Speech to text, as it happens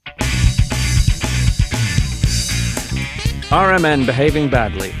RMN Behaving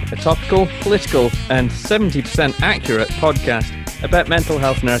Badly, a topical, political, and 70% accurate podcast about mental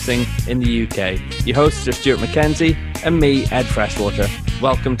health nursing in the UK. Your hosts are Stuart Mackenzie and me, Ed Freshwater.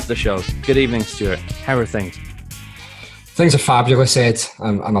 Welcome to the show. Good evening, Stuart. How are things? Things are fabulous, Ed.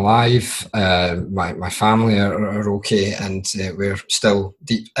 I'm alive. My family are okay, and we're still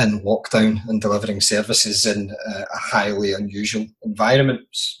deep in lockdown and delivering services in a highly unusual environment,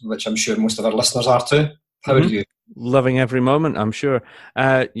 which I'm sure most of our listeners are too. How are you? Loving every moment, I'm sure.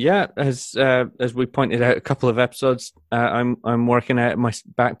 As we pointed out a couple of episodes, I'm working out in my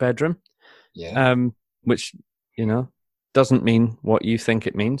back bedroom. Yeah. Which doesn't mean what you think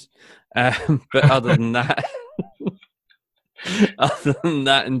it means. But other than that. Other than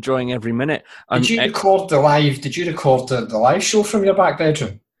that, enjoying every minute. Did you record the live show from your back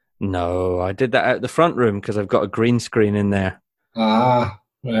bedroom? No, I did that out the front room because I've got a green screen in there. Ah,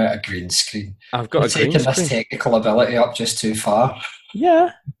 right, a green screen. I've got You're taking this technical ability up just too far. Yeah.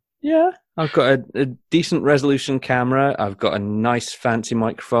 I've got a decent resolution camera. I've got a nice fancy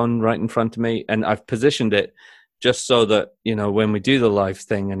microphone right in front of me, and I've positioned it just so that, when we do the live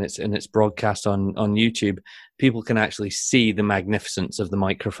thing and it's broadcast on YouTube, people can actually see the magnificence of the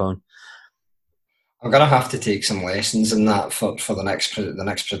microphone. I'm going to have to take some lessons in that for the next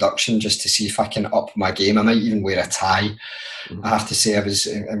production, just to see if I can up my game. I might even wear a tie. Mm-hmm. I have to say I was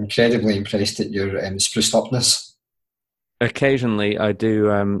incredibly impressed at your spruced upness. Occasionally I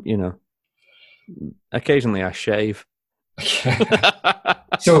do, occasionally I shave.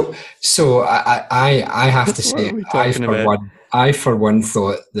 So I have to say, I for one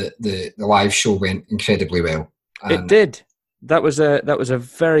thought that the live show went incredibly well. It did. That was a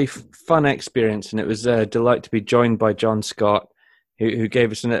very fun experience, and it was a delight to be joined by John Scott, who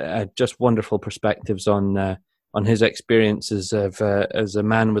gave us just wonderful perspectives on his experiences as a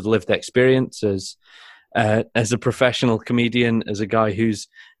man with lived experience, as a professional comedian, as a guy who's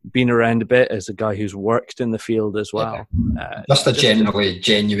been around a bit, as a guy who's worked in the field as well. Just a generally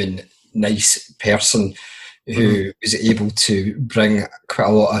genuine, nice person who is able to bring quite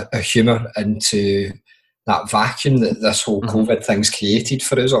a lot of humour into that vacuum that this whole COVID thing's created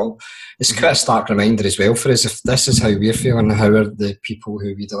for us all. It's quite a stark reminder as well for us. If this is how we're feeling, how are the people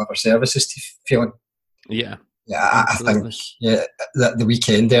who we deliver services to feeling? Yeah. Yeah, I think that the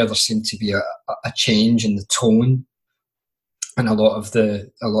weekend there seemed to be a change in the tone and a lot of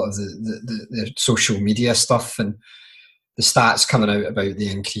the social media stuff, and the stats coming out about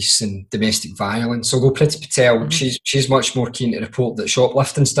the increase in domestic violence. Although Priti Patel, she's much more keen to report that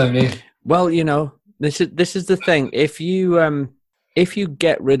shoplifting's down here. Well, this is the thing. If you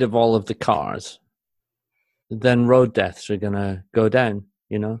get rid of all of the cars, then road deaths are gonna go down.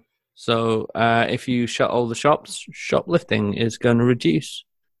 So if you shut all the shops, shoplifting is going to reduce.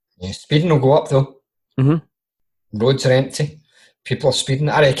 Yeah, speeding will go up though. Mm-hmm. Roads are empty. People are speeding.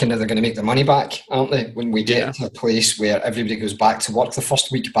 I reckon that they're going to make their money back, aren't they? When we get to a place where everybody goes back to work, the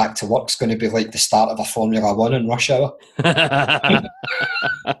first week back to work is going to be like the start of a Formula 1 in rush hour.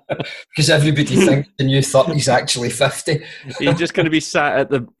 Because everybody thinks the new 30 is actually 50. You're just going to be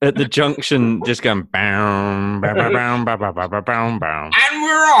sat at the junction, just going bam, bam, bam, bam, bam, bam, bam, bam, and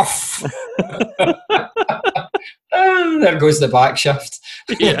we're off. There goes the back shift.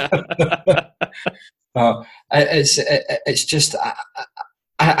 Yeah. It's just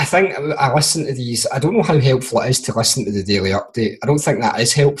I think I listen to these. I don't know how helpful it is to listen to the Daily Update. I don't think that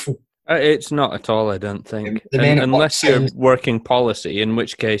is helpful. It's not at all, I don't think. Unless you're working policy, in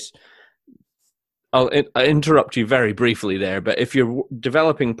which case I'll interrupt you very briefly there, but if you're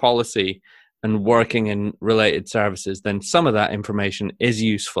developing policy and working in related services, then some of that information is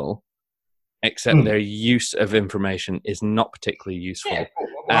useful, except their use of information is not particularly useful. Yeah,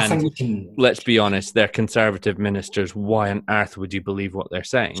 and let's be honest, they're Conservative ministers. Why on earth would you believe what they're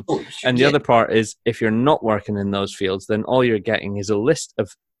saying? And the other part is, if you're not working in those fields, then all you're getting is a list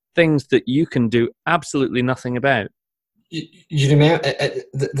of things that you can do absolutely nothing about. You remember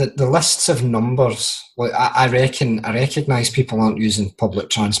the lists of numbers. Like I recognise people aren't using public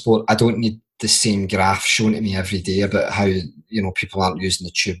transport. I don't need the same graph shown to me every day about how people aren't using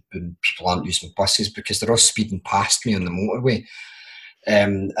the tube and people aren't using buses because they're all speeding past me on the motorway.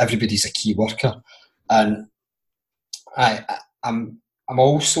 Everybody's a key worker, and I'm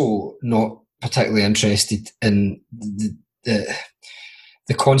also not particularly interested in the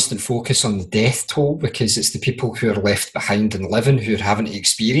constant focus on the death toll, because it's the people who are left behind and living who are having to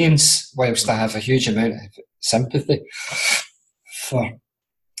experience, whilst I have a huge amount of sympathy for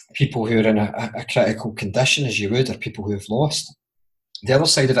people who are in a critical condition, as you would, or people who have lost. The other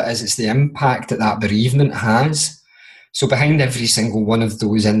side of it is it's the impact that bereavement has So behind every single one of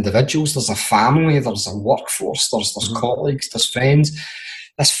those individuals, there's a family, there's a workforce, there's colleagues, there's friends.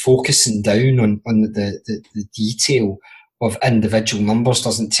 This focusing down on the detail of individual numbers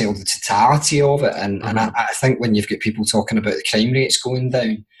doesn't tell the totality of it. And I think when you've got people talking about the crime rates going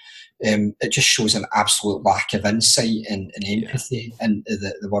down, it just shows an absolute lack of insight and empathy in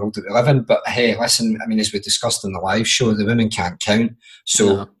the world that we live in. But hey, listen, I mean, as we discussed in the live show, the women can't count.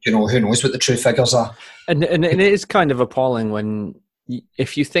 So, who knows what the true figures are. And it is kind of appalling when,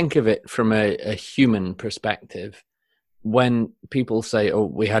 if you think of it from a human perspective, when people say, oh,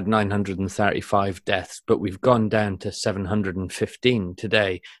 we had 935 deaths, but we've gone down to 715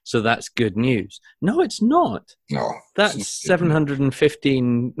 today, so that's good news. No, it's not. No. That's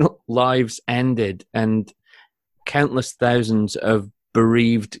 715 lives ended and countless thousands of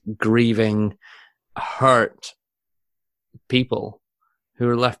bereaved, grieving, hurt people who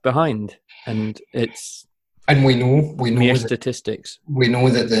are left behind. And it's... And we know mere statistics. We know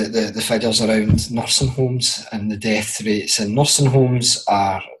that the figures around nursing homes and the death rates in nursing homes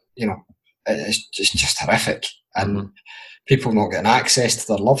are, it's just horrific. And people not getting access to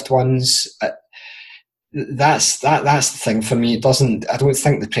their loved ones. That's the thing for me. I don't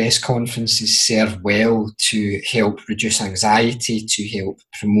think the press conferences serve well to help reduce anxiety, to help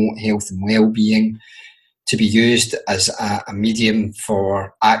promote health and well-being, to be used as a medium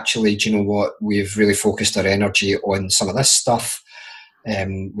for actually, do you know what, we've really focused our energy on some of this stuff,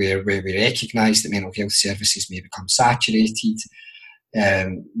 where we recognise that mental health services may become saturated.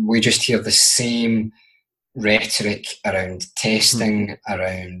 We just hear the same rhetoric around testing,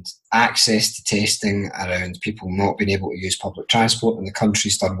 around access to testing, around people not being able to use public transport, and the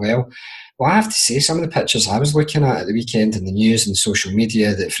country's done well. Well, I have to say, some of the pictures I was looking at the weekend in the news and social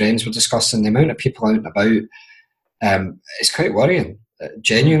media that friends were discussing, the amount of people out and about, it's quite worrying,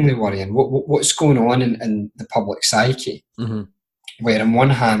 genuinely worrying. What's going on in the public psyche, where on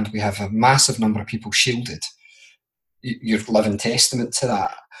one hand we have a massive number of people shielded. You're living testament to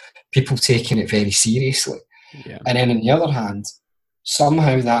that. People taking it very seriously. Yeah. And then on the other hand,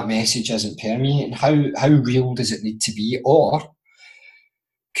 somehow that message isn't permeating. How real does it need to be? Or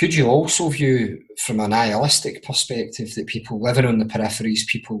could you also view from a nihilistic perspective that people living on the peripheries,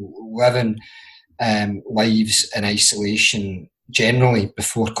 people living lives in isolation generally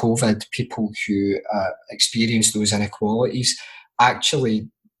before COVID, people who experience those inequalities actually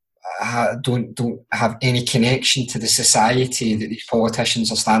don't have any connection to the society that these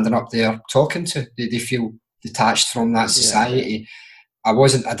politicians are standing up there talking to? They feel detached from that society. Yeah.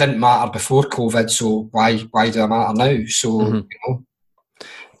 I didn't matter before COVID, so why do I matter now? So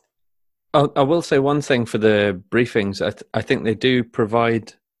I will say one thing for the briefings. I think they do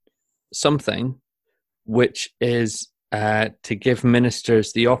provide something, which is to give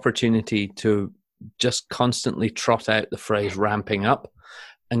ministers the opportunity to just constantly trot out the phrase ramping up,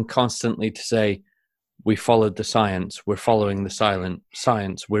 and constantly to say, we followed the science, we're following the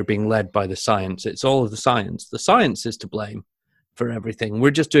science, we're being led by the science. It's all of the science. The science is to blame for everything.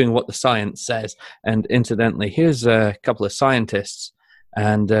 We're just doing what the science says. And incidentally, here's a couple of scientists,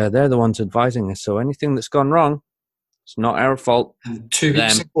 and they're the ones advising us. So anything that's gone wrong, it's not our fault. And 2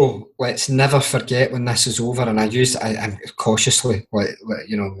 weeks ago, let's never forget when this is over, and I'm cautiously,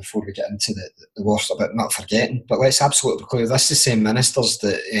 before we get into the worst about not forgetting, but let's absolutely be clear, this is the same ministers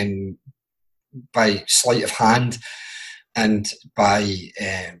that by sleight of hand and by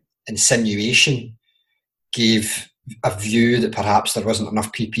insinuation gave a view that perhaps there wasn't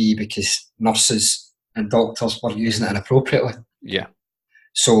enough PPE because nurses and doctors were using it inappropriately. Yeah.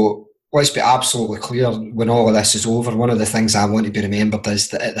 So let's be absolutely clear, when all of this is over, one of the things I want to be remembered is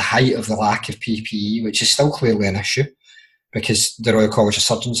that at the height of the lack of PPE, which is still clearly an issue, because the Royal College of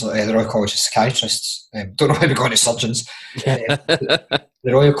Surgeons, the Royal College of Psychiatrists, don't know how we got into surgeons, the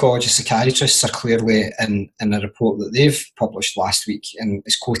Royal College of Psychiatrists are clearly in a report that they've published last week, and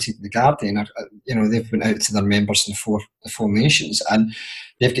is quoted in The Guardian, they've went out to their members in the four nations, and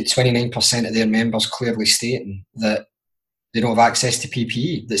they've got 29% of their members clearly stating that they don't have access to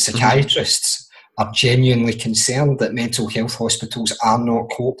PPE, that psychiatrists are genuinely concerned that mental health hospitals are not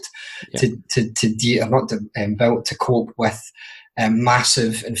coped are not built to cope with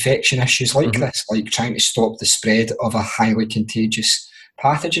massive infection issues like this, like trying to stop the spread of a highly contagious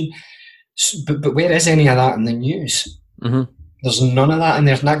pathogen. But where is any of that in the news? There's none of that in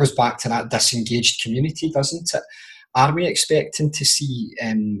there, and that goes back to that disengaged community, doesn't it? Are we expecting to see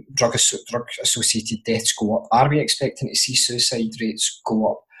drug-associated deaths go up? Are we expecting to see suicide rates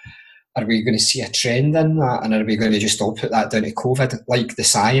go up? Are we going to see a trend in that, and are we going to just all put that down to COVID? Like the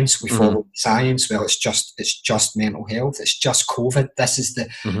science, we follow the science. Well, it's just mental health. It's just COVID. This is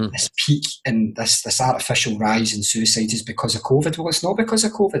this peak and this artificial rise in suicide is because of COVID. Well, it's not because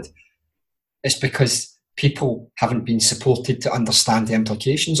of COVID. It's because people haven't been supported to understand the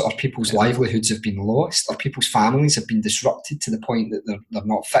implications, or people's livelihoods have been lost, or people's families have been disrupted to the point that they're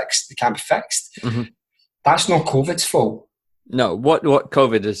not fixed. They can't be fixed. That's not COVID's fault. No, what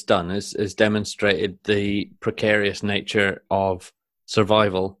COVID has done is demonstrated the precarious nature of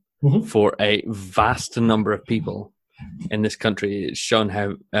survival for a vast number of people in this country. It's shown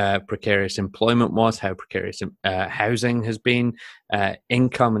how precarious employment was, how precarious housing has been,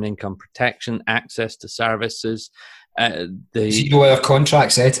 income and income protection, access to services. Zero-hour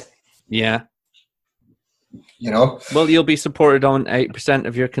contracts, Ed. Yeah. You know? Well, you'll be supported on 8%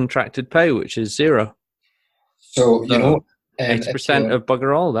 of your contracted pay, which is zero. So, you know... 80% of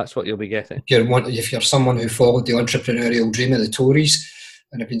bugger all, that's what you'll be getting. If you're someone who followed the entrepreneurial dream of the Tories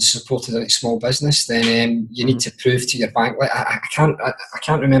and have been supported in small business, then you need to prove to your bank. Like I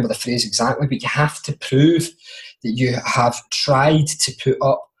can't remember the phrase exactly, but you have to prove that you have tried to put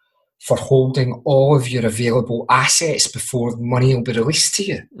up for holding all of your available assets before money will be released to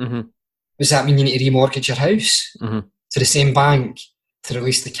you. Does that mean you need to remortgage your house to the same bank to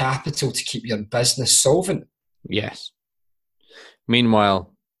release the capital to keep your business solvent? Yes.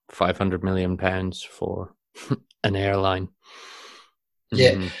 Meanwhile, £500 million for an airline.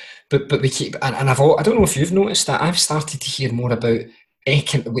 Yeah, but we keep, and I don't know if you've noticed that I've started to hear more about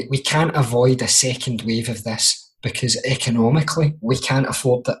we can't avoid a second wave of this because economically we can't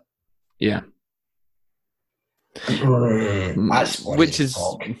afford it. Yeah, that's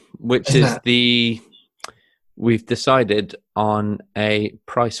we've decided on a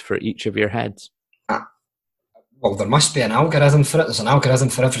price for each of your heads. Well, there must be an algorithm for it. There's an algorithm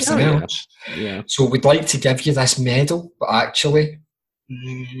for everything else. Yeah. So we'd like to give you this medal, but actually,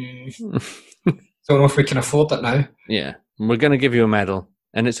 don't know if we can afford it now. Yeah, we're going to give you a medal,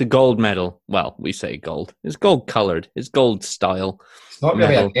 and it's a gold medal. Well, we say gold. It's gold coloured. It's gold style. It's not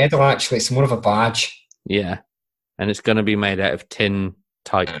really a medal, actually. It's more of a badge. Yeah, and it's going to be made out of tin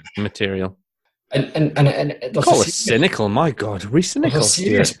type material. And call us cynical. My God, are we cynical?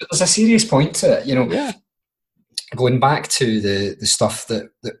 There's a serious point to it, you know. Yeah. Going back to the stuff that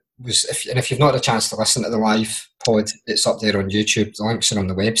was, if you've not had a chance to listen to the live pod, it's up there on YouTube. The links are on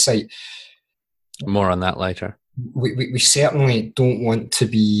the website. More on that later. We certainly don't want to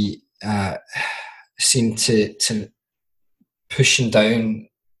be seen to pushing down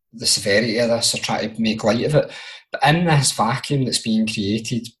the severity of this or try to make light of it. But in this vacuum that's being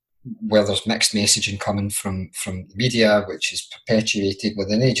created, where there's mixed messaging coming from the media, which is perpetuated, where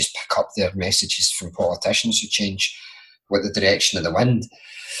they just pick up their messages from politicians who change with the direction of the wind.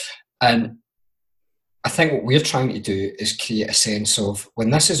 And I think what we're trying to do is create a sense of, when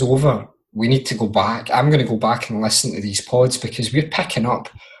this is over, we need to go back. I'm going to go back and listen to these pods because we're picking up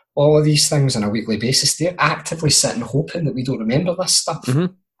all of these things on a weekly basis. They're actively sitting hoping that we don't remember this stuff.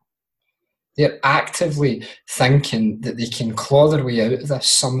 They're actively thinking that they can claw their way out of this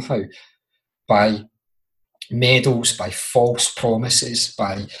somehow by medals, by false promises,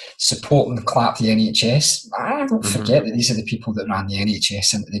 by supporting the clap the NHS. I don't forget that these are the people that ran the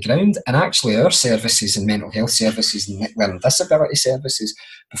NHS into the ground, and actually our services and mental health services and learning disability services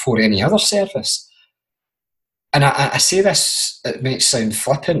before any other service. And I say this, it might sound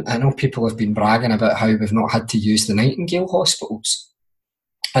flippant. I know people have been bragging about how we've not had to use the Nightingale hospitals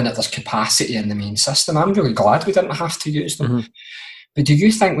and that there's capacity in the main system. I'm really glad we didn't have to use them. But do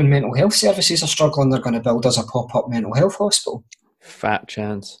you think when mental health services are struggling, they're going to build us a pop-up mental health hospital? Fat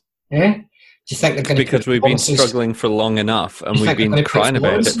chance. Yeah? Do you think they're going to because we've been struggling for long enough and we've been crying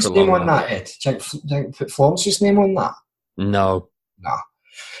about it for long enough. That, Ed? Do you think put Florence's name on that? No.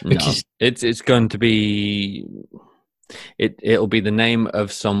 Because it's going to be... It'll be the name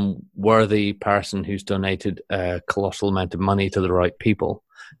of some worthy person who's donated a colossal amount of money to the right people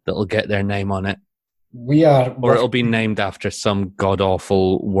that'll get their name on it. Or it'll be named after some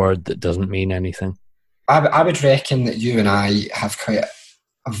god-awful word that doesn't mean anything. I would reckon that you and I have quite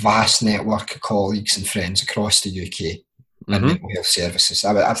a vast network of colleagues and friends across the UK in mental health services.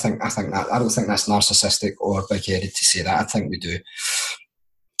 I think that. I don't think that's narcissistic or big-headed to say that. I think we do.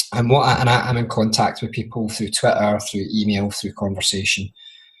 And I'm in contact with people through Twitter, through email, through conversation,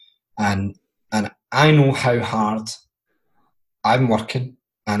 and I know how hard I'm working.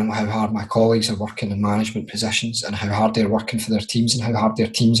 I know how hard my colleagues are working in management positions, and how hard they're working for their teams, and how hard their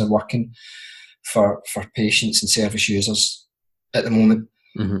teams are working for patients and service users at the moment.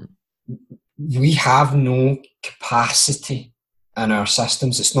 We have no capacity in our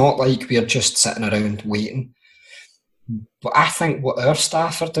systems. It's not like we're just sitting around waiting. But I think what our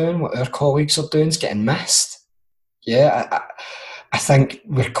staff are doing, what our colleagues are doing, is getting missed. Yeah, I think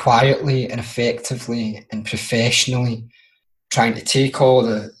we're quietly and effectively and professionally trying to take all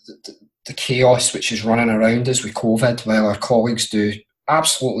the chaos which is running around us with COVID, while our colleagues do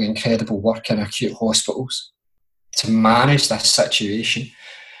absolutely incredible work in acute hospitals to manage this situation,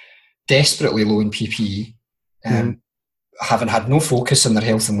 desperately low in PPE, having had no focus on their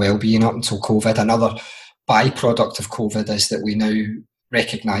health and well-being up until COVID. Another byproduct of COVID is that we now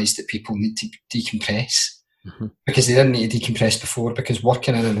recognise that people need to decompress, because they didn't need to decompress before, because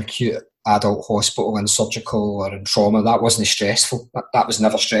working in an acute adult hospital in surgical or in trauma, that wasn't stressful. That was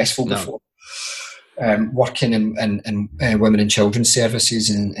never stressful before. Working in women and children's services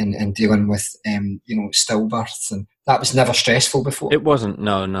and dealing with stillbirth, and that was never stressful before. It wasn't,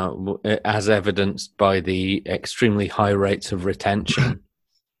 no, as evidenced by the extremely high rates of retention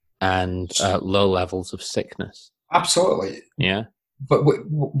and low levels of sickness. Absolutely. Yeah. But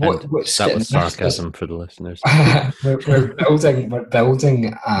what's that was sarcasm for the listeners. we're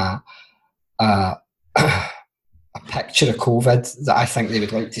building a picture of COVID that I think they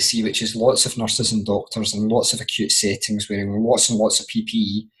would like to see, which is lots of nurses and doctors in lots of acute settings wearing lots and lots of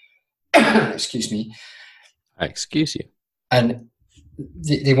PPE. Excuse me. Excuse you. And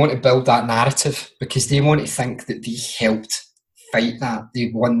they want to build that narrative because they want to think that they helped fight that.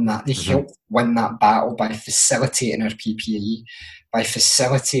 They won that. They helped win that battle by facilitating our PPE, by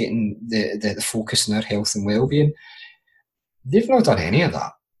facilitating the focus on our health and well-being. They've not done any of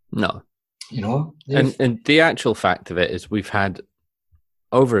that. No. You know? And the actual fact of it is we've had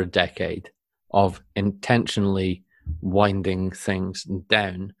over a decade of intentionally winding things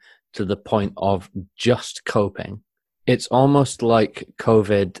down to the point of just coping. It's almost like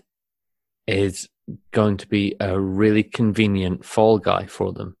COVID is going to be a really convenient fall guy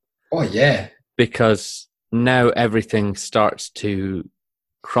for them. Oh, yeah. Because now everything starts to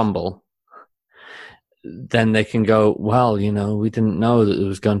crumble. Then they can go, well, we didn't know that there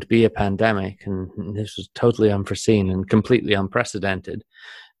was going to be a pandemic, and this was totally unforeseen and completely unprecedented.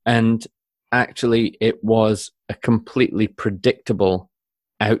 And actually, it was a completely predictable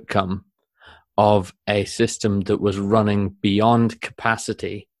outcome of a system that was running beyond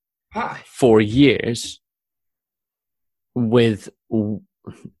capacity for years with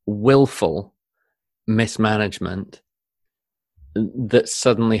willful mismanagement that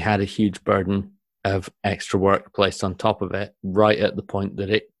suddenly had a huge burden of extra work placed on top of it right at the point that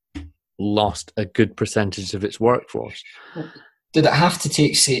it lost a good percentage of its workforce. Did it have to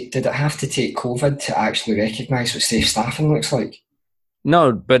take COVID to actually recognise what safe staffing looks like?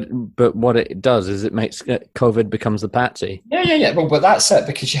 No, but what it does is it makes COVID becomes the patsy. Yeah. Well, but that's it,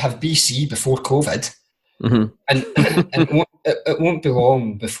 because you have BC before COVID, and it won't be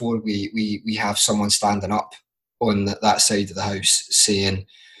long before we have someone standing up on that side of the house saying,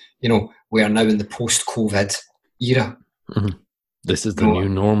 we are now in the post-COVID era. This is the new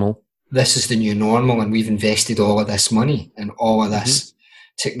normal. This is the new normal, and we've invested all of this money and all of this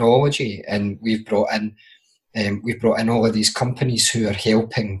technology, and we've brought in all of these companies who are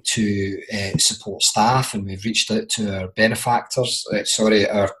helping to support staff, and we've reached out to our benefactors,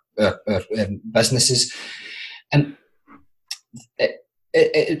 our businesses, and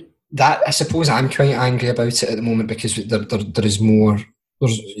that, I suppose I'm quite angry about it at the moment, because there is more.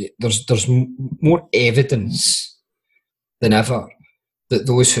 There's more evidence than ever that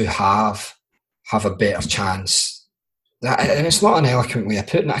those who have a better chance. And it's not an eloquent way of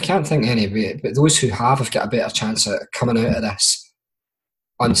putting it. I can't think any way, but those who have got a better chance of coming out of this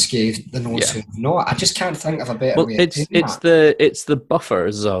unscathed than those who have not. I just can't think of a better way. It's the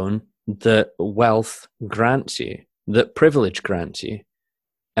buffer zone that wealth grants you, that privilege grants you,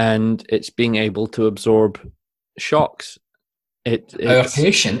 and it's being able to absorb shocks. Our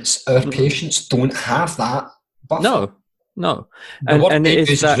patients don't have that buffer. No. The word they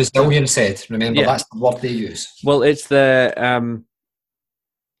use is resilience, Ed. Remember, that's the word they use. Well, it's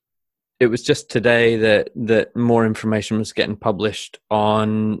it was just today that more information was getting published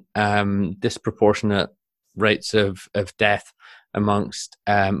on disproportionate rates of death amongst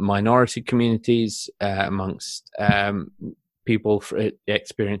minority communities, amongst people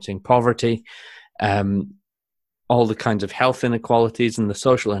experiencing poverty. All the kinds of health inequalities and the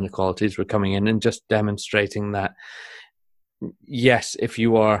social inequalities were coming in, and just demonstrating that, yes, if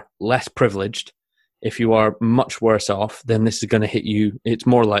you are less privileged, if you are much worse off, then this is going to hit you. It's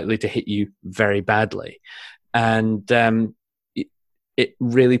more likely to hit you very badly. And it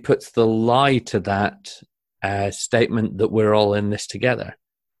really puts the lie to that statement that we're all in this together.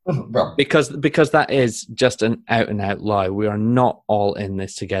 Well, because that is just an out and out lie. We are not all in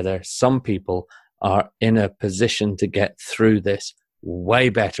this together. Some people are in a position to get through this way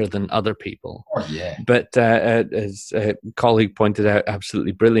better than other people. oh yeah. But as a colleague pointed out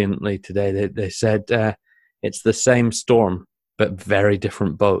absolutely brilliantly today, they said it's the same storm, but very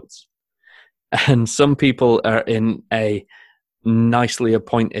different boats. And some people are in a nicely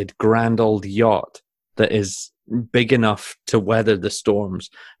appointed grand old yacht that is big enough to weather the storms,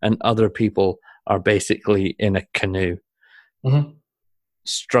 and other people are basically in a canoe,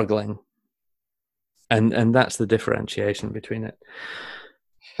 struggling. And that's the differentiation between it.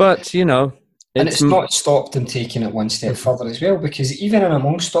 But, you know... And it's not stopped them taking it one step further as well, because even in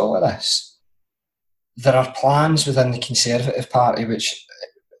amongst all of this, there are plans within the Conservative Party which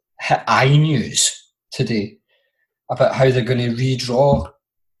hit iNews today about how they're going to redraw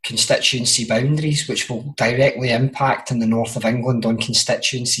constituency boundaries, which will directly impact in the north of England on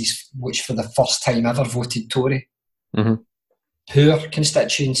constituencies which for the first time ever voted Tory. Poor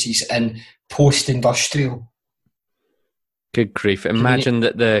constituencies in post-industrial. Good grief. Imagine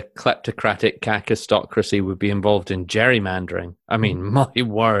that the kleptocratic kakistocracy would be involved in gerrymandering. I mean, my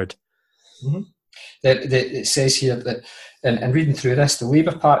word. It says here that, and reading through this, the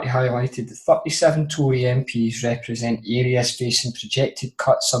Labour Party highlighted that 37 Tory MPs represent areas facing projected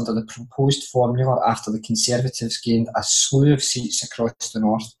cuts under the proposed formula after the Conservatives gained a slew of seats across the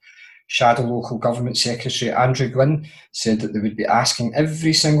north. Shadow Local Government Secretary Andrew Glynn said that they would be asking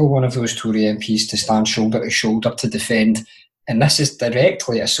every single one of those Tory MPs to stand shoulder to shoulder to defend, and this is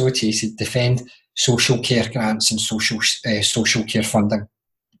directly associated, defend social care grants and social care funding.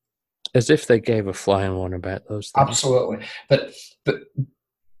 As if they gave a flying one about those things. Absolutely.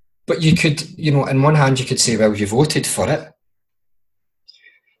 But you could, you know, on one hand you could say, well, you voted for it.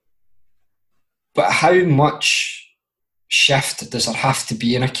 But how much shift does there have to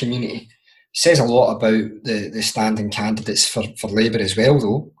be in a community? It says a lot about the standing candidates for Labour as well,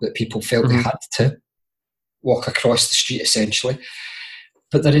 though, that people felt they had to walk across the street essentially.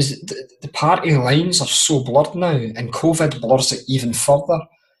 But there is the party lines are so blurred now, and COVID blurs it even further.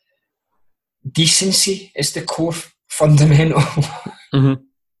 Decency is the core fundamental. You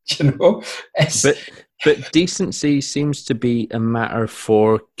know, but decency seems to be a matter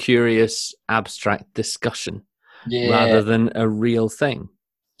for curious, abstract discussion. Rather than a real thing.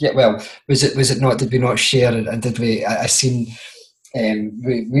 Yeah, well, was it not? Did we not share? And did we? I seen.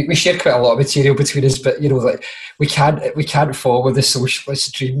 We share quite a lot of material between us, but you know, like we can't follow the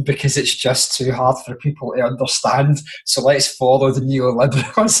socialist dream because it's just too hard for people to understand. So let's follow the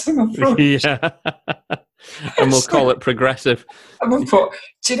neoliberalism approach. Yeah, and we'll call it progressive. And we'll put,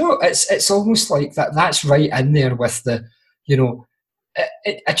 do you know? It's almost like that. That's right in there with the, you know,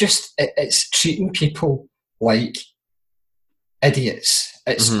 it's treating people like idiots.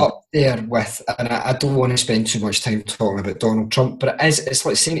 It's up there with, and I don't want to spend too much time talking about Donald Trump, but it's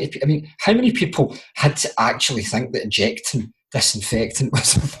like saying, I mean, how many people had to actually think that injecting disinfectant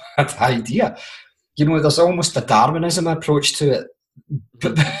was a bad idea? You know, there's almost a Darwinism approach to it.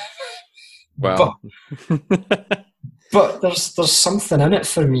 But there's something in it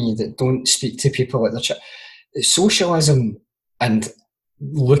for me that don't speak to people like socialism and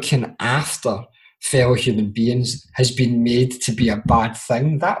looking after fellow human beings has been made to be a bad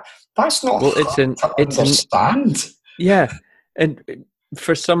thing. That's not hard to understand. Yeah, and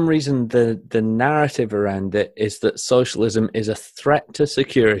for some reason the narrative around it is that socialism is a threat to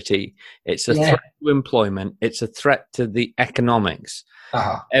security, it's a threat to employment, it's a threat to the economics,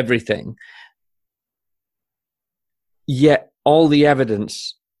 everything. Yet all the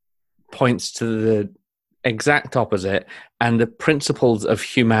evidence points to the exact opposite, and the principles of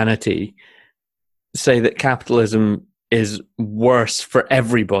humanity say that capitalism is worse for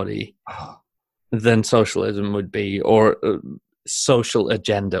everybody than socialism would be, or a social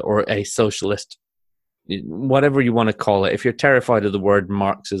agenda, or a socialist, whatever you want to call it. If you're terrified of the word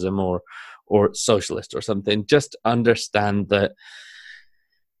Marxism or socialist or something, just understand that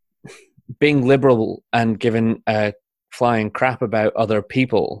being liberal and giving a flying crap about other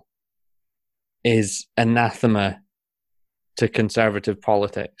people is anathema to conservative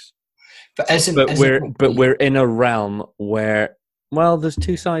politics. But we're in a realm where, well, there's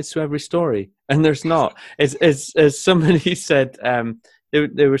two sides to every story, and there's not. As somebody said,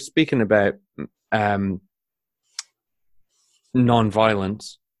 they were speaking about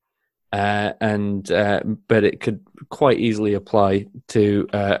non-violence, but it could quite easily apply to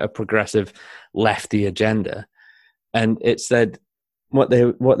a progressive lefty agenda. And it said what they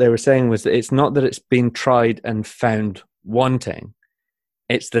were saying was that it's not that it's been tried and found wanting.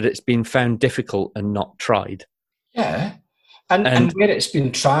 It's that it's been found difficult and not tried. Yeah. And where it's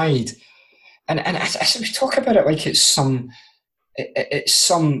been tried, and as we talk about it like it's some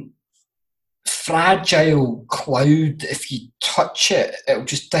fragile cloud. If you touch it, it'll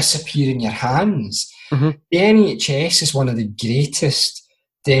just disappear in your hands. Mm-hmm. The NHS is one of the greatest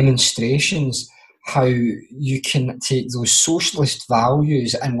demonstrations how you can take those socialist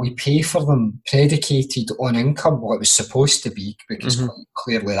values, and we pay for them predicated on income. Well, it was supposed to be, because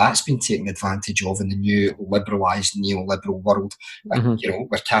clearly that's been taken advantage of in the new liberalised neoliberal world, where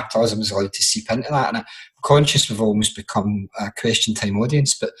capitalism is allowed to seep into that. And I'm conscious we've almost become a question time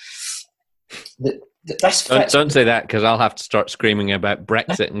audience, but don't say that, because I'll have to start screaming about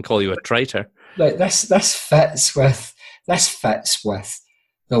Brexit and call you a traitor. Like this fits with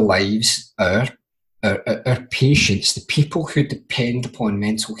the lives our patients, the people who depend upon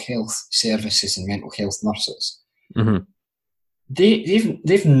mental health services and mental health nurses. Mm-hmm.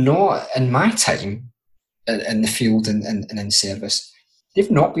 They've not, in my time in the field and in service,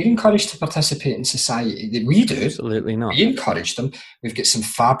 they've not been encouraged to participate in society. We do. Absolutely not. We encourage them. We've got some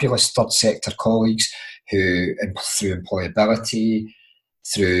fabulous third sector colleagues who, through employability,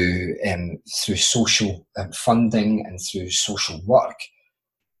 through social funding and through social work,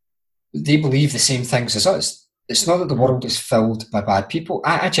 they believe the same things as us. It's not that the world is filled by bad people.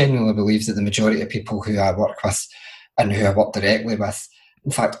 I genuinely believe that the majority of people who I work with and who I work directly with,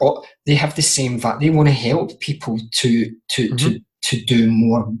 in fact, they have the same they want to help people to do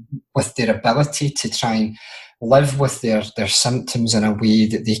more with their ability to try and live with their symptoms in a way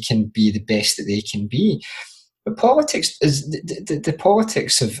that they can be the best that they can be. But politics is the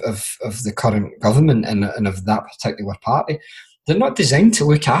politics of the current government and of that particular party. They're not designed to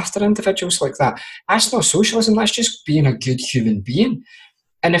look after individuals like that. That's not socialism. That's just being a good human being.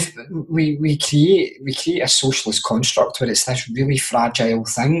 And if we create a socialist construct where it's this really fragile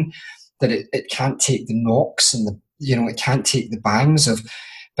thing that it can't take the knocks and it can't take the bangs of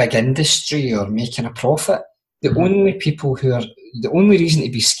big industry or making a profit. The only reason to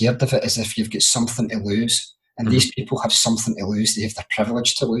be scared of it is if you've got something to lose. And these people have something to lose. They have their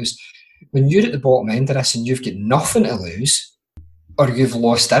privilege to lose. When you're at the bottom end of this and you've got nothing to lose, or you've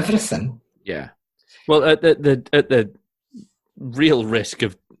lost everything. Yeah. Well, at the real risk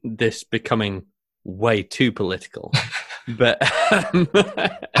of this becoming way too political, but how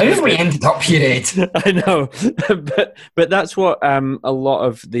have we ended up here, Ed? I know, but that's what a lot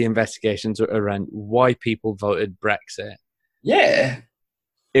of the investigations around why people voted Brexit. Yeah,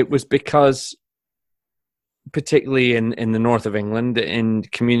 it was because, particularly in the north of England, in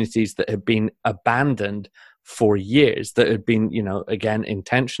communities that had been abandoned for years, that had been, again,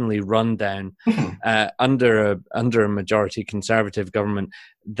 intentionally run down under a majority Conservative government,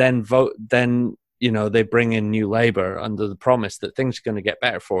 then they bring in New Labour under the promise that things are going to get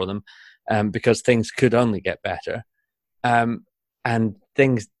better for them, because things could only get better, and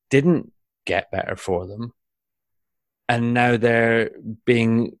things didn't get better for them, and now they're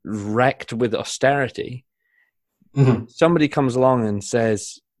being wrecked with austerity. Somebody comes along and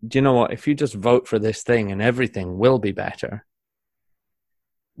says, do you know what, if you just vote for this thing and everything will be better,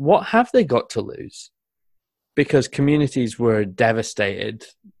 what have they got to lose? Because communities were devastated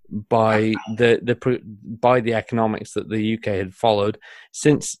by the economics that the UK had followed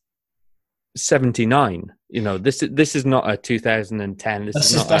since 79. This is not a 2010.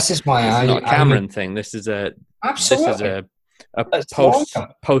 This is not a Cameron thing. This is a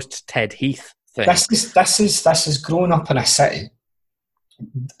post Ted Heath thing. This is growing up in a city.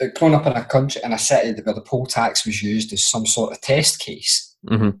 Growing up in a country, in a city where the poll tax was used as some sort of test case.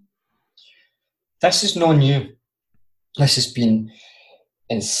 This is not new. This has been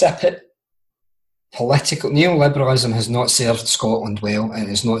insipid, political. Neoliberalism has not served Scotland well, and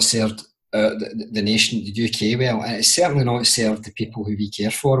has not served the nation, the UK, well, and it's certainly not served the people who we care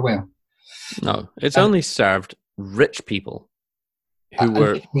for well. No, it's only served rich people. And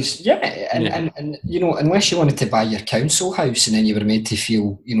unless you wanted to buy your council house and then you were made to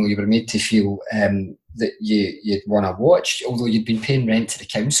feel that you'd want to watch, although you'd been paying rent to the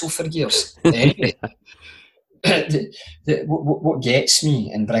council for years. Anyway, what gets me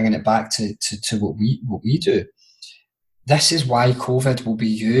in bringing it back to what we do, this is why COVID will be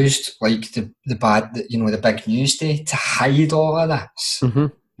used like the big news day to hide all of this.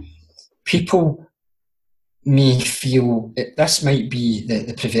 People may feel this might be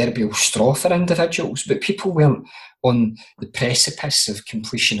the proverbial straw for individuals, but people weren't on the precipice of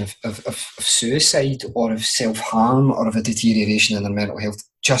completion of suicide or of self-harm or of a deterioration in their mental health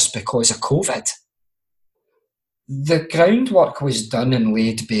just because of COVID. The groundwork was done and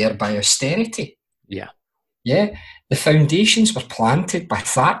laid bare by austerity. Yeah. The foundations were planted by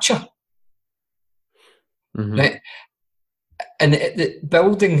Thatcher. Right? And the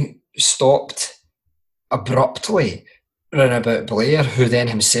building stopped abruptly round about Blair, who then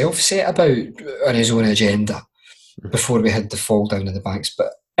himself set about on his own agenda before we had the fall down of the banks.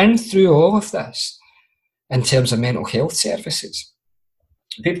 But in through all of this, in terms of mental health services,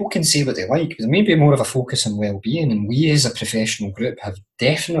 people can say what they like, but there may be more of a focus on well-being, and we as a professional group have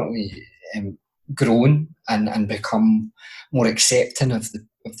definitely grown and become more accepting of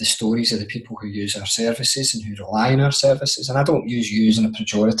the stories of the people who use our services and who rely on our services. And I don't use in a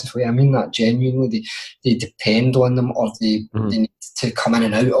pejorative way. I mean that genuinely. They depend on them, or they need to come in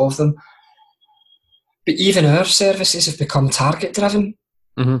and out of them. But even our services have become target-driven.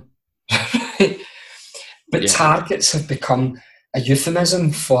 But targets have become a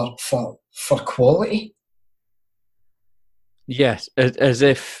euphemism for quality. Yes, as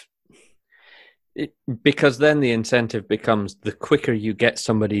if... because then the incentive becomes the quicker you get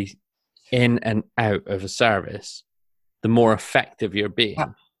somebody in and out of a service, the more effective you're being.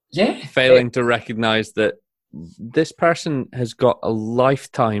 Failing to recognize that this person has got a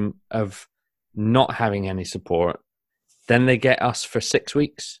lifetime of not having any support. Then they get us for 6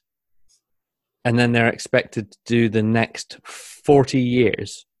 weeks. And then they're expected to do the next 40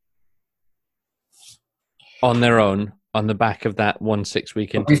 years on their own on the back of that 1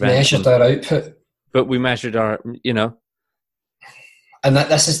 6-week intervention. We've measured our output. But we measured our, And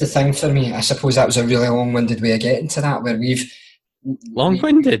this is the thing for me. I suppose that was a really long-winded way of getting to that, where we've...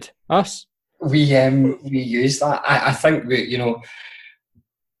 Long-winded? Us? We use that. I think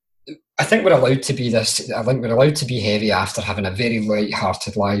I think we're allowed to be this. I think we're allowed to be heavy after having a very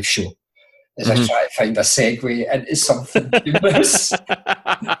light-hearted live show. As I try to find a segue into something humorous.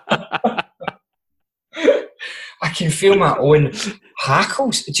 I can feel my own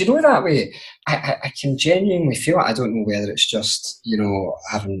hackles. Do you know that way? I can genuinely feel it. I don't know whether it's just,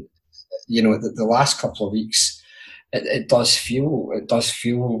 having, the last couple of weeks, it does feel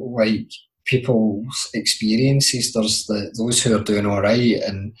like people's experiences. There's those who are doing all right,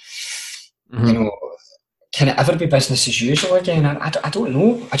 and, can it ever be business as usual again? I don't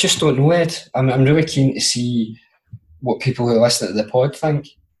know. I just don't know, Ed. I'm really keen to see what people who listen to the pod think.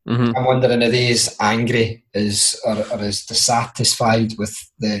 I'm wondering, are they as angry or as dissatisfied with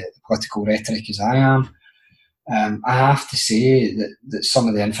the political rhetoric as I am? I have to say that some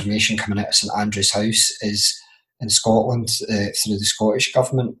of the information coming out of St Andrew's House is in Scotland through the Scottish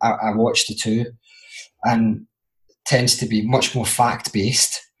government. I watched the two, and tends to be much more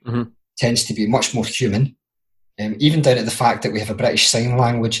fact-based, tends to be much more human, even down to the fact that we have a British Sign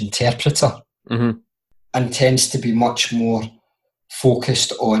Language interpreter, and tends to be much more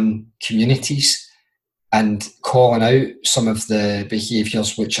focused on communities and calling out some of the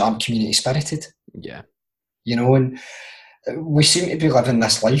behaviours which aren't community spirited. Yeah. And we seem to be living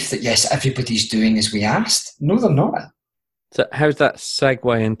this life that, yes, everybody's doing as we asked. No, they're not. So how's that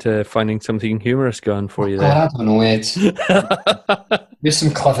segue into finding something humorous going for you there? I don't know, Ed. There's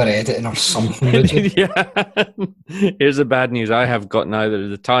some clever editing or something, would you? Yeah. Here's the bad news. I have got neither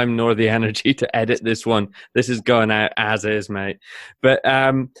the time nor the energy to edit this one. This is going out as is, mate. But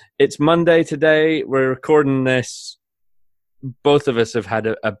it's Monday today. We're recording this. Both of us have had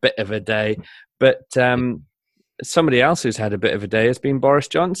a bit of a day. But somebody else who's had a bit of a day has been Boris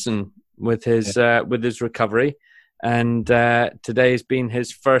Johnson with his recovery. And today's been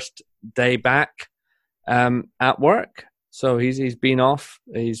his first day back at work. So he's been off.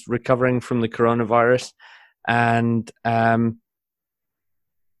 He's recovering from the coronavirus. And, there's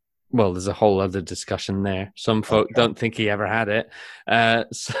a whole other discussion there. Some folk don't think he ever had it. And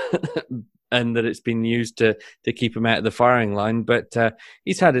that it's been used to keep him out of the firing line. But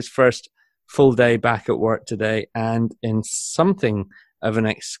he's had his first full day back at work today. And in something of an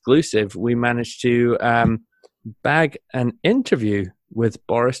exclusive, we managed to... bag an interview with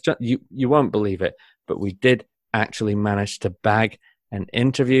Boris Johnson. You won't believe it, but we did actually manage to bag an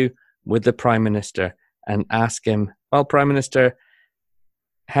interview with the Prime Minister and ask him, well, Prime Minister,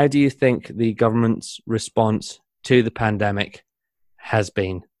 how do you think the government's response to the pandemic has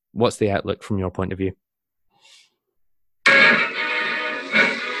been? What's the outlook from your point of view? We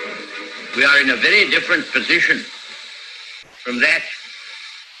are in a very different position from that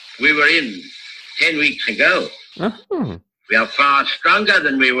we were in 10 weeks ago. We are far stronger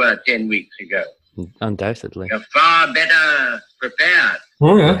than we were 10 weeks ago. Undoubtedly. We are far better prepared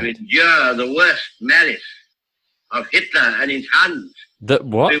to endure the worst malice of Hitler and his Huns.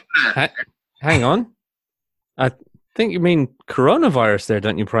 What? Hang on. I think you mean coronavirus there,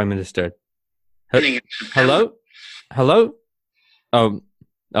 don't you, Prime Minister? Hello? Oh,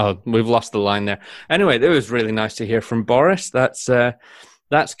 we've lost the line there. Anyway, it was really nice to hear from Boris. That's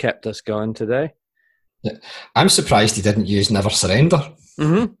kept us going today. Yeah. I'm surprised he didn't use Never Surrender.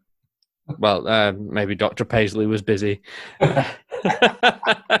 Mm-hmm. Well, maybe Dr. Paisley was busy. What,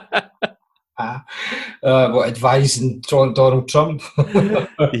 advising Donald Trump?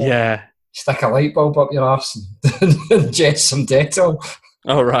 Yeah. Stick a light bulb up your arse and ingest some Dettol.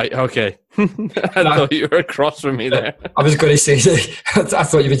 Oh, right, okay. I thought you were across from me there. I was going to say, I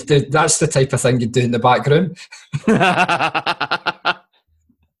thought you would do, that's the type of thing you'd do in the back room.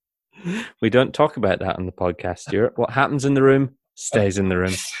 We don't talk about that on the podcast, Stuart. What happens in the room stays in the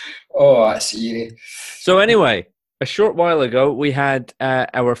room. Oh, that's eerie. So anyway, a short while ago, we had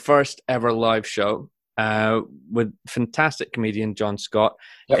our first ever live show with fantastic comedian John Scott.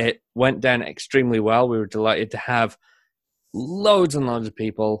 Yep. It went down extremely well. We were delighted to have loads and loads of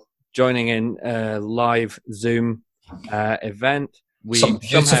people joining in a live Zoom event. Some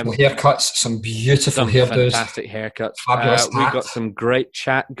beautiful haircuts, some beautiful hairdos. Fantastic haircuts. Fabulous we got some great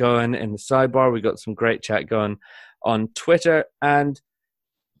chat going in the sidebar. We got some great chat going on Twitter. And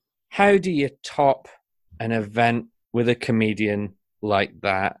how do you top an event with a comedian like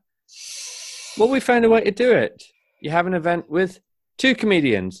that? Well, we found a way to do it. You have an event with two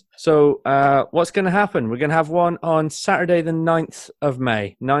comedians. So what's going to happen? We're going to have one on Saturday the 9th of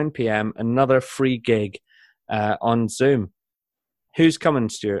May, 9 p.m, another free gig on Zoom. Who's coming,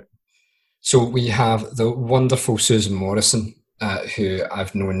 Stuart? So we have the wonderful Susan Morrison, who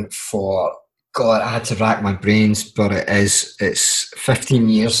I've known for, God, I had to rack my brains, but it's 15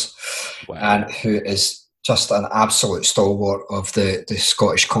 years. Wow. And who is just an absolute stalwart of the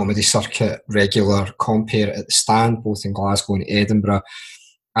Scottish comedy circuit, regular compere at the Stand, both in Glasgow and Edinburgh.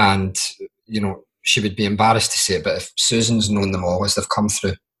 And, you know, she would be embarrassed to say it, but if Susan's known them all as they've come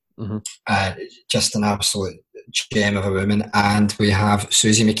through, just an absolute gem of a woman. And we have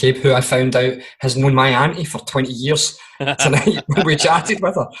Susie McCabe, who I found out has known my auntie for 20 years tonight. We chatted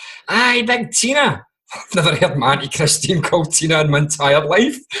with her. Aye, big Tina. I've never heard my auntie Christine called Tina in my entire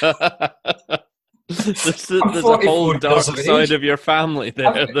life. There's a whole dark side of your family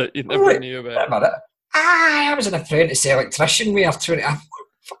there that you never knew about. I was an apprentice electrician with her 20. Fucking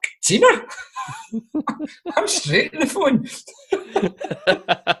Tina. I'm straight in the phone.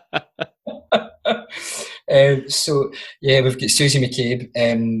 So yeah, we've got Susie McCabe,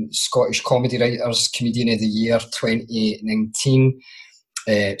 Scottish Comedy Writers Comedian of the Year 2019,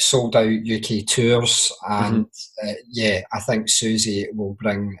 sold out UK tours, and yeah, I think Susie will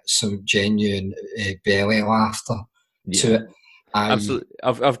bring some genuine belly laughter to it. Absolutely.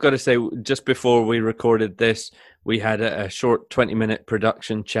 I've got to say, just before we recorded this, we had a short 20-minute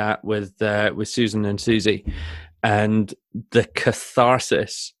production chat with Susan and Susie, and the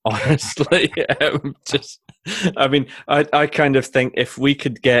catharsis, honestly, I kind of think if we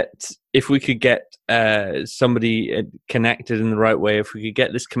could get somebody connected in the right way, if we could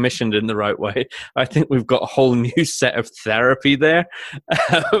get this commissioned in the right way, I think we've got a whole new set of therapy there.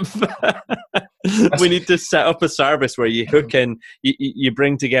 We need to set up a service where you hook in, you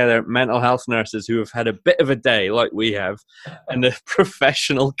bring together mental health nurses who have had a bit of a day like we have, and a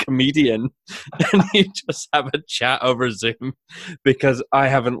professional comedian, and you just have a chat over Zoom, because I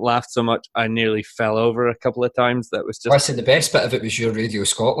haven't laughed so much I nearly fell over a couple of times. That was just... Listen, the best bit of it was your Radio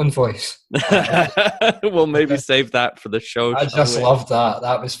Scotland voice. We'll maybe save that for the show. I just loved that.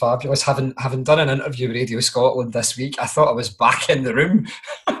 That was fabulous. Having done an interview with Radio Scotland this week, I thought I was back in the room.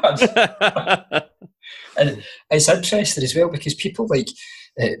 And it's interesting as well, because people like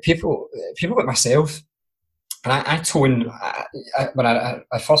myself, and I tone, when I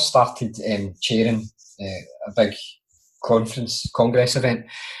first started chairing a big congress event,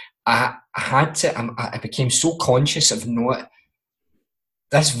 I became so conscious of not,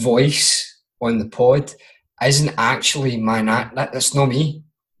 this voice on the pod isn't actually that's not me.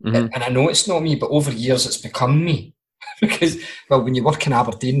 And I know it's not me, but over years it's become me. Because, well, when you work in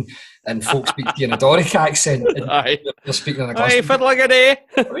Aberdeen and folks speak to you in a Doric accent, and you're speaking in a Glasgow. Aye, fiddling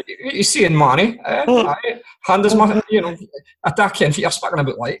What are you saying, Manny? Hand us my, attack in, you're speaking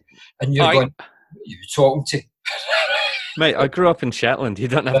about light, and you're going, who are you talking to? Mate, I grew up in Shetland. You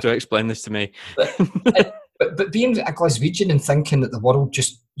don't have to explain this to me. But being a Glaswegian and thinking that the world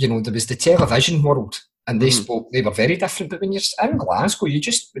just, there was the television world, and they were very different. But when you're in Glasgow,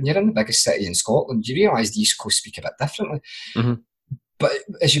 when you're in the biggest city in Scotland, you realise the East Coast speak a bit differently. But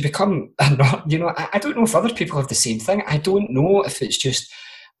as you become, I don't know if other people have the same thing. I don't know if it's just,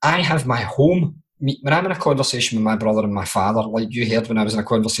 I have my home. When I'm in a conversation with my brother and my father, like you heard when I was in a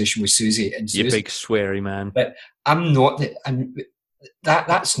conversation with Susie. You big sweary man. But I'm not,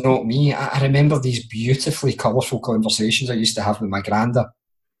 that's not me. I remember these beautifully colourful conversations I used to have with my granda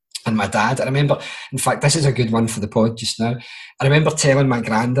and my dad. I remember, in fact, this is a good one for the pod just now. I remember telling my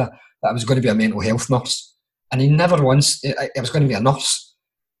granda that I was going to be a mental health nurse. And he never once, I was going to be a nurse.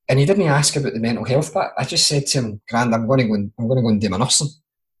 And he didn't ask about the mental health bit. I just said to him, Grand, I'm going to go and do my nursing.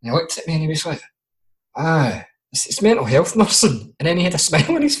 And he looked at me and he was like, it's mental health nursing. And then he had a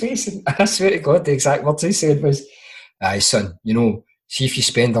smile on his face. And I swear to God, the exact words he said was, aye, son, see if you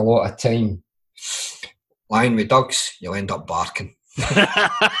spend a lot of time lying with dogs, you'll end up barking.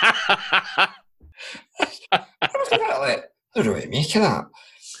 I was like, I don't know what to make of that.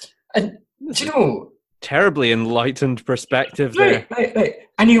 And do you know, terribly enlightened perspective there. Right.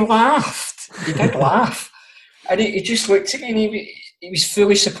 And he laughed. He did laugh. And he just looked at me and he was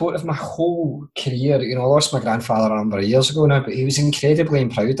fully supportive my whole career. I lost my grandfather a number of years ago now, but he was incredibly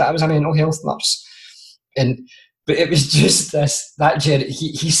proud that I was a mental health nurse. But it was just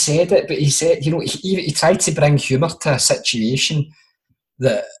he said it, but he said, he tried to bring humour to a situation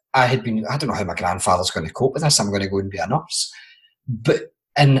that I don't know how my grandfather's going to cope with this. I'm going to go and be a nurse. But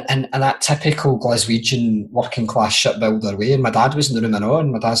in that typical Glaswegian working class shipbuilder way, and my dad was in the room and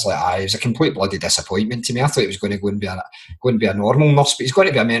on. My dad's like, it was a complete bloody disappointment to me. I thought he was going to go and be a normal nurse, but he's going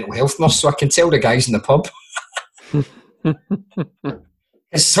to be a mental health nurse, so I can tell the guys in the pub.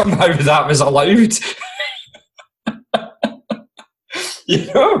 Somehow that was allowed.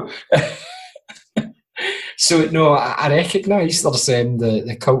 So no, I recognise there's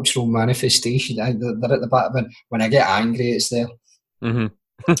the cultural manifestation. They're at the back. When I get angry, it's there. Mm-hmm.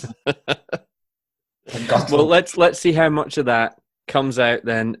 Well, let's see how much of that comes out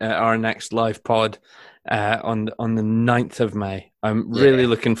then at our next live pod on the 9th of May. I'm really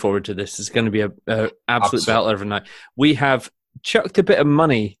looking forward to this. It's going to be a absolute belter of a night. We have chucked a bit of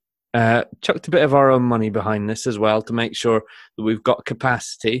money. Chucked a bit of our own money behind this as well to make sure that we've got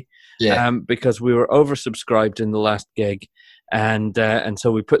capacity, because we were oversubscribed in the last gig, and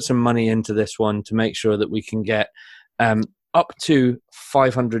so we put some money into this one to make sure that we can get up to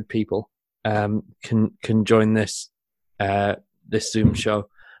 500 people can join this Zoom show,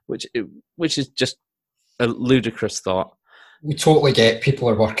 which is just a ludicrous thought. We totally get people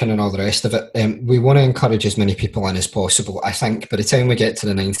are working and all the rest of it. We want to encourage as many people in as possible. I think by the time we get to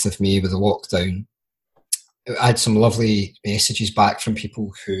the 9th of May with the lockdown, I had some lovely messages back from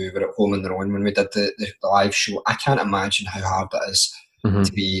people who were at home on their own when we did the live show. I can't imagine how hard it is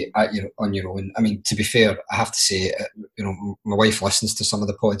to be on your own. I mean, to be fair, I have to say, my wife listens to some of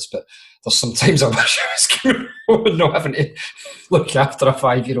the pods, but there's sometimes I wish I was coming home and not having to look after a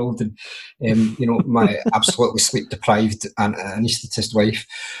 5-year-old and my absolutely sleep deprived and anaesthetist wife.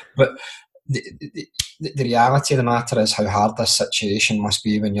 But the reality of the matter is how hard this situation must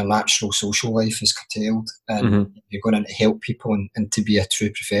be when your natural social life is curtailed and you're going in to help people and to be a true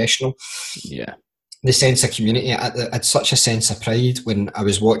professional. Yeah. The sense of community, I had such a sense of pride when I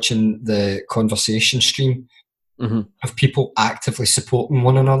was watching the conversation stream of people actively supporting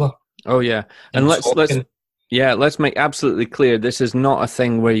one another. Oh yeah, and let's make absolutely clear, this is not a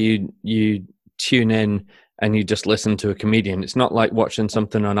thing where you tune in and you just listen to a comedian. It's not like watching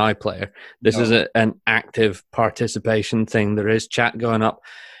something on iPlayer. This is an active participation thing. There is chat going up.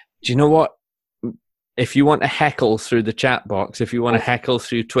 Do you know what? If you want to heckle through the chat box, if you want to heckle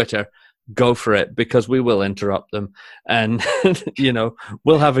through Twitter, go for it, because we will interrupt them and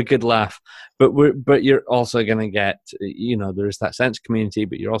we'll have a good laugh, but you're also going to get there's that sense of community,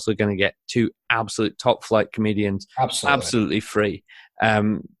 but you're also going to get 2 absolute top flight comedians absolutely free,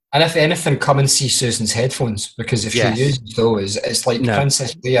 and if anything, come and see Susan's headphones, because if you use those, it's like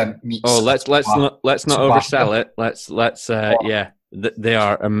Princess Leia meets let's not oversell it. Let's they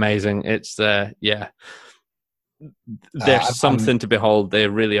are amazing. It's there's something to behold. They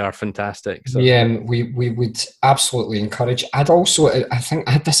really are fantastic. So. Yeah, we would absolutely encourage. I think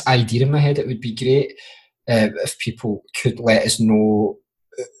I had this idea in my head. It would be great if people could let us know,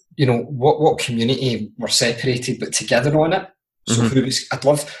 what community were separated but together on it. So I'd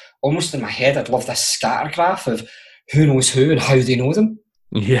love, almost in my head, I'd love this scatter graph of who knows who and how they know them.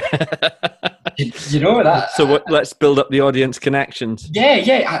 Yeah. That. So let's build up the audience connections.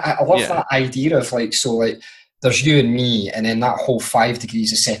 Yeah. I love that idea of there's you and me, and then that whole 5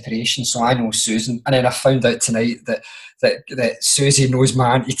 degrees of separation. So I know Susan, and then I found out tonight that Susie knows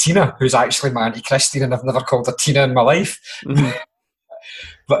my Auntie Tina, who's actually my Auntie Christine, and I've never called her Tina in my life.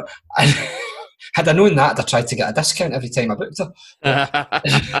 But had I known that, I'd tried to get a discount every time I booked her.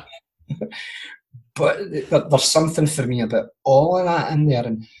 But there's something for me about all of that in there,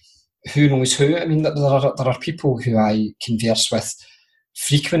 and who knows who. I mean, there are people who I converse with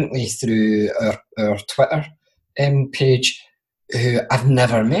frequently through our Twitter page who I've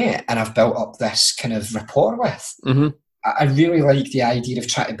never met and I've built up this kind of rapport with. I really like the idea of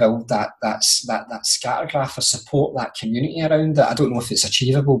trying to build that scattergraph or support that community around it. I don't know if it's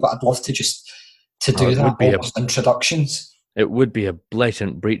achievable, but I'd love to do that. Introductions. It would be a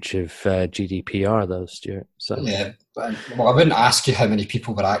blatant breach of GDPR, though, Stuart. So. Yeah, well, I wouldn't ask you how many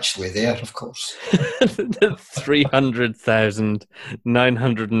people were actually there, of course.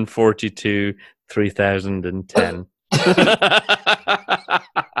 300,942, 3,010.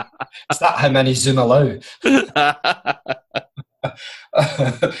 Is that how many Zoom allow?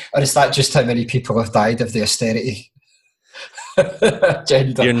 Or is that just how many people have died of the austerity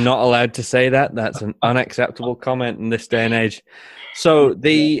agenda? You're not allowed to say that. That's an unacceptable comment in this day and age. So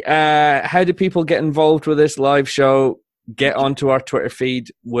how do people get involved with this live show? Get onto our Twitter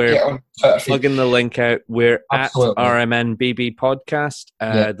feed. We're plugging the link out. We're Absolutely. At RMNBB Podcast.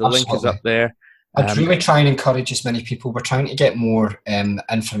 The link is up there. I'd really try and encourage as many people. We're trying to get more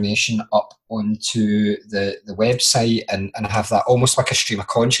information up onto the website and have that almost like a stream of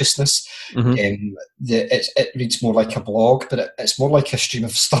consciousness. Mm-hmm. It reads more like a blog, but it's more like a stream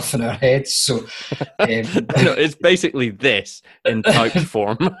of stuff in our heads. So no, it's basically this in typed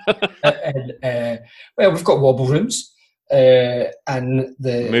form. Well, we've got wobble rooms, and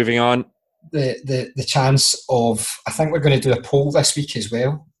moving on. The chance of, I think we're going to do a poll this week as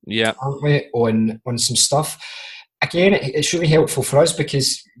well. Yeah, aren't we, on some stuff? Again, it's really helpful for us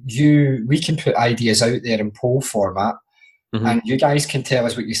because we can put ideas out there in poll format, mm-hmm. and you guys can tell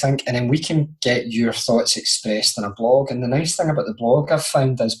us what you think, and then we can get your thoughts expressed in a blog. And the nice thing about the blog I've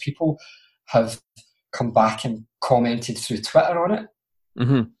found is people have come back and commented through Twitter on it.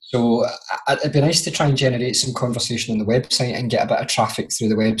 Mm-hmm. So it'd be nice to try and generate some conversation on the website and get a bit of traffic through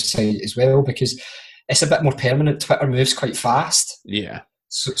the website as well, because it's a bit more permanent. Twitter moves quite fast. Yeah.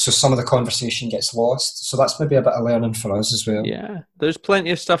 So some of the conversation gets lost. So that's maybe a bit of learning for us as well. Yeah, there's plenty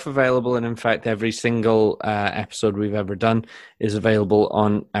of stuff available. And in fact, every single episode we've ever done is available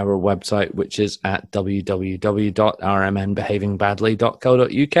on our website, which is at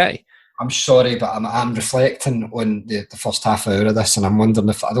www.rmnbehavingbadly.co.uk. I'm sorry, but I'm reflecting on the first half hour of this, and I'm wondering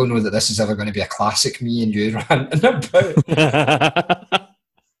if, I don't know that this is ever going to be a classic me and you ranting about.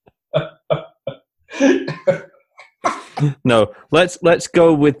 No, let's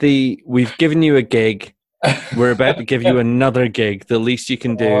go with we've given you a gig. We're about to give you another gig. The least you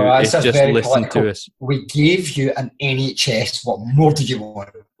can do is just listen to us. We gave you an NHS. What more do you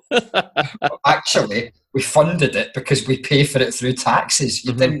want? Actually, we funded it because we pay for it through taxes.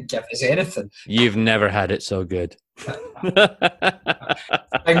 You didn't give us anything. You've never had it so good.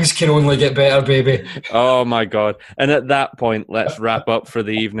 Things can only get better, baby. Oh my God. And at that point, let's wrap up for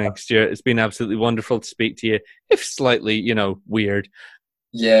the evening, Stuart. It's been absolutely wonderful to speak to you, if slightly, weird.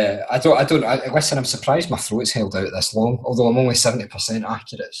 Yeah, listen, I'm surprised my throat's held out this long, although I'm only 70%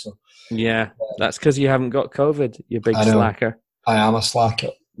 accurate. So yeah, that's because you haven't got COVID, you big slacker. I am a slacker.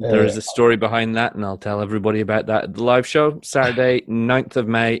 There is a story behind that, and I'll tell everybody about that at the live show, Saturday, 9th of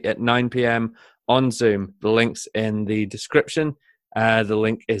May at 9 p.m. on Zoom. The link's in the description. The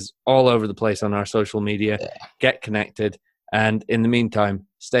link is all over the place on our social media. Yeah. Get connected. And in the meantime,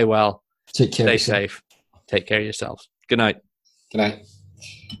 stay well. Take care. Stay safe. Take care of yourselves. Good night. Good night.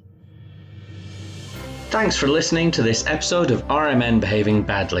 Thanks for listening to this episode of RMN Behaving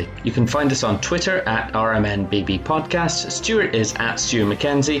Badly. You can find us on Twitter at RMNBB Podcast. Stuart is at Stu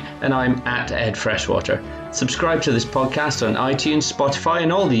McKenzie, and I'm at Ed Freshwater. Subscribe to this podcast on iTunes, Spotify,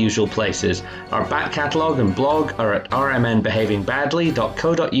 and all the usual places. Our back catalogue and blog are at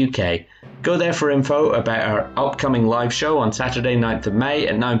rmnbehavingbadly.co.uk. Go there for info about our upcoming live show on Saturday, 9th of May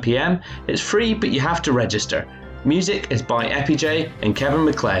at 9 p.m. It's free, but you have to register. Music is by EpiJ and Kevin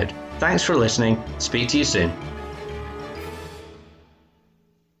MacLeod. Thanks for listening. Speak to you soon.